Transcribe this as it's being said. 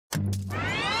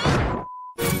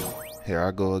Here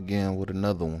I go again with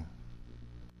another one.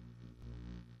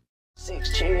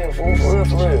 6 chill, for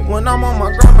real. When I'm on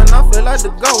my grind, man, I feel like the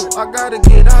GOAT. I gotta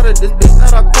get out of this bitch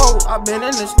that I quote. I been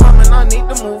in this slum and I need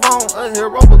to move on. A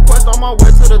hero request on my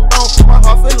way to the throne. My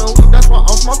heart feeling weak, that's why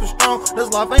I'm smoking strong. This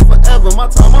life ain't forever, my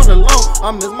time on the loan.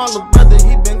 I miss my little brother,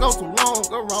 he been gone too long.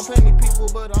 Around plenty people,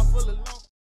 but I feel alone.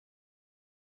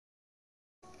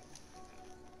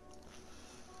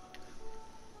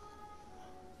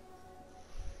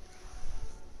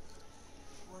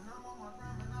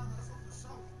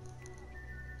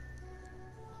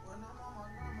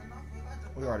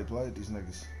 We already played these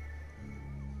niggas.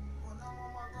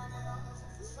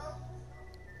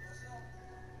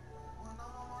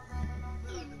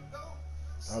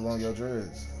 How long your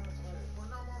dreads?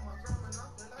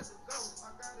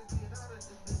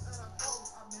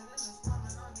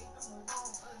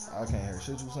 I can't hear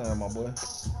shit you saying, my boy.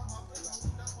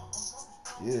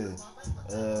 Yeah.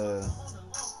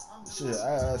 Shit,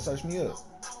 search me up.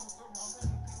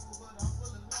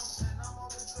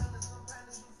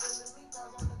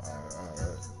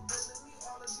 Alright.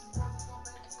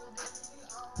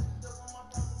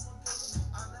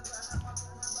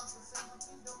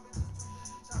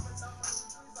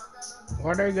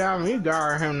 Why they got me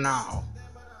guard him now?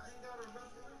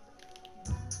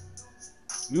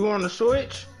 You on the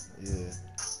switch? Yeah.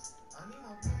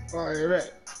 Alright,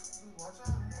 right.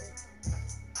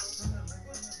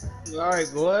 Like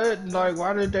what? Like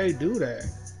why did they do that?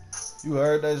 You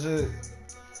heard that shit?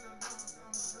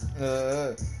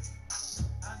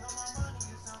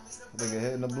 Nigga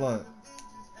hitting the blunt.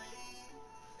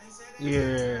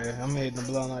 Yeah, I'm hitting the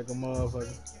blunt like a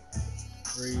motherfucker.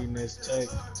 Reading this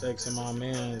texting my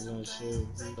mans and shit.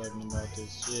 We talking about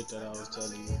this shit that I was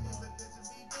telling you about.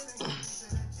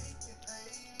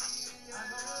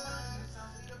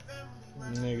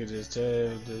 Nigga just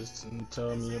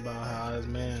told me about how his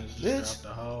man just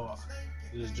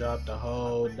dropped the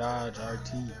whole Dodge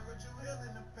RT.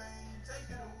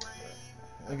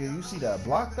 Nigga, you see that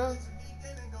block though?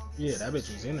 Yeah, that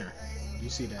bitch was in there. You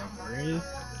see that green?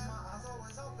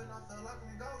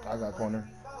 I got corner.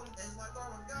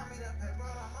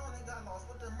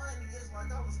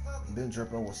 Been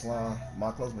dripping with slime.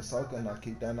 My clothes been soaking. I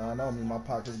keep that 9 on me. My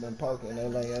pockets been poking. They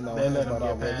laying on him, but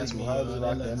I really do holy.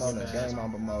 Rockin' on the game.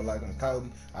 I'm more like I'm Kobe.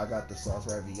 I got the sauce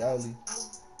ravioli.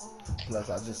 Plus,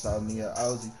 I just saw me a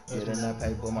Ozzy. Getting that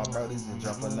paper, my brodies, and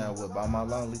jumping that whip by my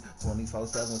lonely.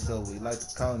 24/7, so we like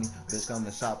the Coney. Bitch, come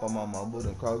to shop, I'm on my boot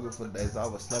and Kroger for days. I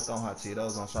was slept on hot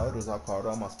Cheetos on shoulders. I caught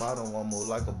on my spot on one move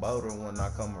like a boater. When I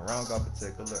come around, got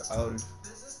particular odors.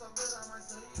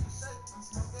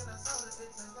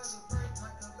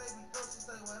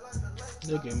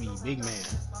 Look at me, big man.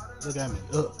 Look at me,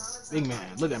 big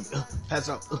man. Look at me, pass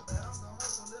out,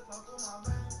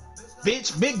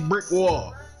 Bitch, big brick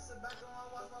wall.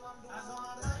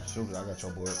 Shoot, I got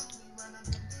your board.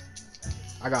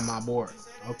 I got my board.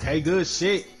 Okay, good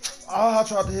shit. Oh, I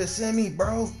tried to hit Semi,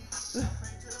 bro.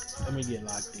 Let me get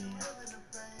locked in.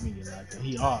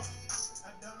 He off.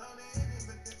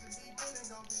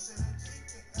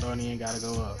 Donnie ain't gotta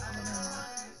go up.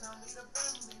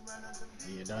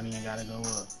 Yeah, Donnie ain't gotta go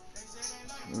up.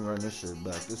 Let me run this shit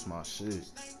back. This my shit.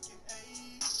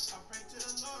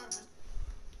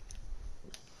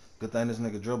 Good thing this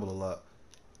nigga dribble a lot.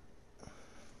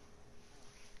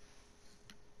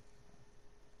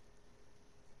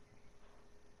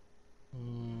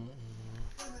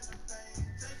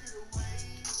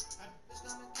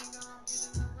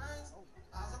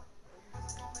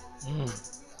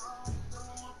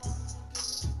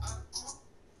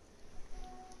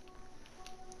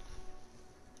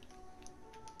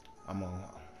 I'm on.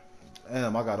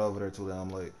 Damn, I got over there too damn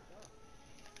late.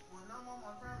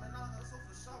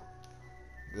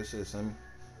 Good shit, Sammy.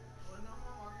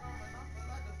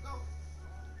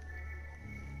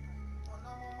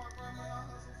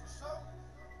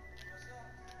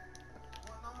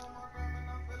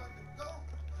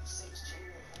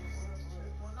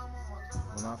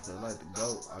 When I feel like the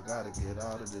GOAT, I gotta get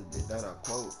out of this bitch that I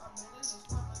quote.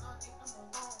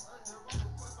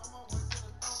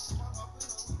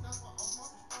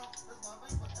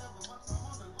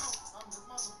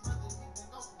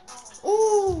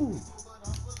 Ooh!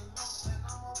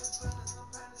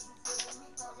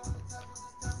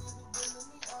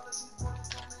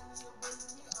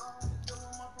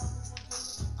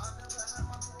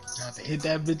 Got to hit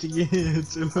that bitch again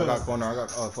too. I got corner. I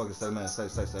got. Oh, fuck it. Stay, man. Stay.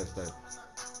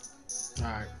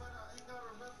 Alright.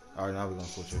 Alright, now we're gonna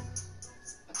switch it.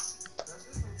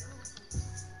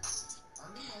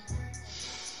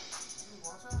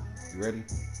 You ready?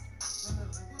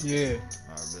 Yeah.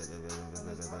 Alright, bet.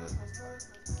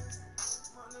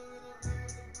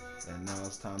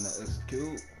 it's time to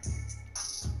execute.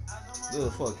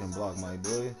 Good fucking block, my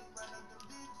boy.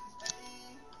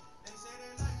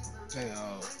 Hey,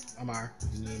 I'm here.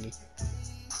 You need me?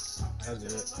 That's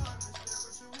good.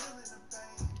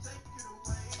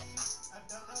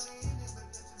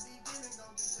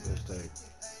 Let's take.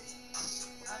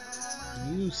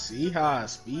 You see how I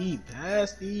speed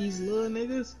past these little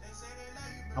niggas?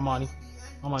 I'm on him.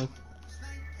 I'm on him.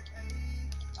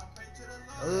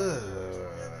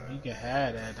 You can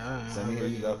have that. Send me here,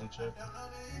 you go.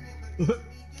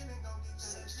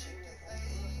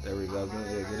 There we go.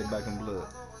 Get it back in blood.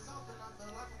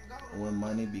 When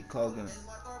money be cooking.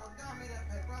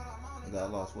 I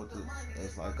got lost. What the?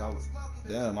 It's like I was.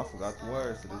 Damn, I forgot the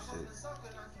words to this shit.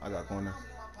 I got corner.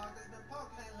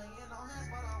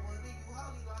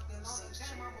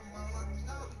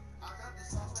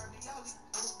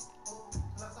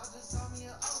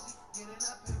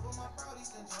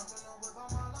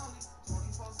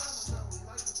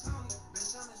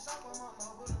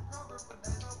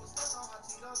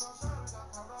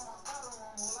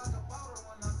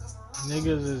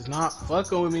 Niggas is not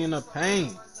fucking with me in the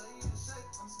paint.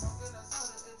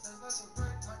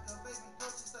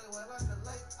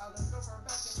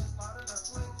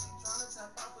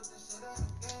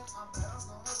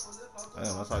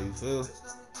 Damn, that's how you feel.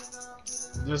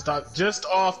 Just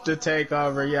off the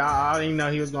takeover. Yeah, I didn't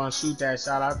know he was gonna shoot that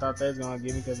shot. I thought they was gonna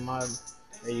give me because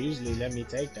they usually let me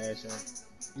take that shot.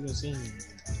 You don't see me.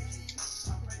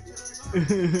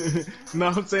 No,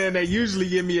 I'm saying they usually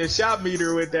give me a shot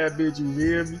meter with that bitch. You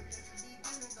hear me?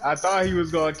 I thought he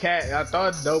was gonna catch. I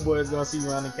thought Doughboy was gonna see me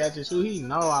running catch and shoot. He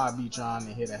know I'd be trying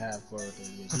to hit a half court with this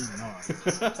bitch. He know.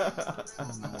 I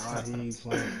don't know why he ain't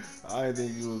playing. I didn't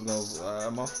think you was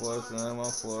gonna. My fault, son. My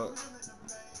fault.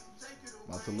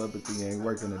 My telepathy ain't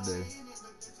working today.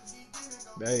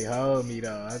 They hold me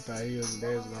though. I thought they was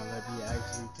gonna let me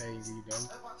actually take me though.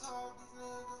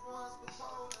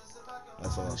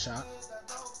 That's all. Shot.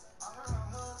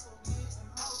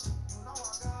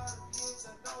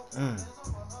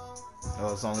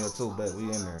 Oh, it's only a 2, bet we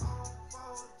in there.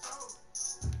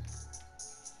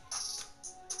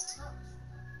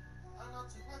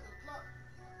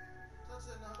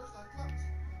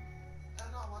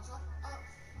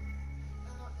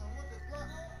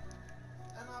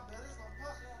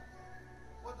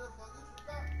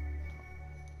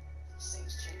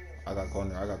 I got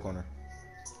corner. I got corner.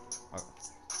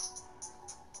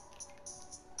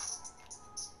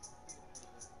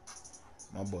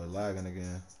 My boy lagging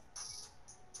again.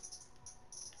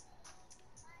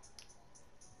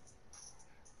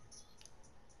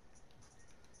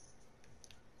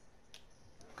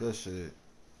 Good shit.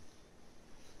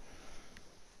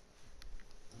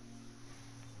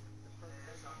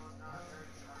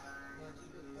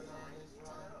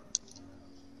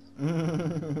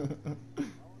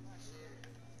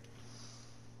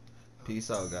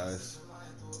 Peace out, guys.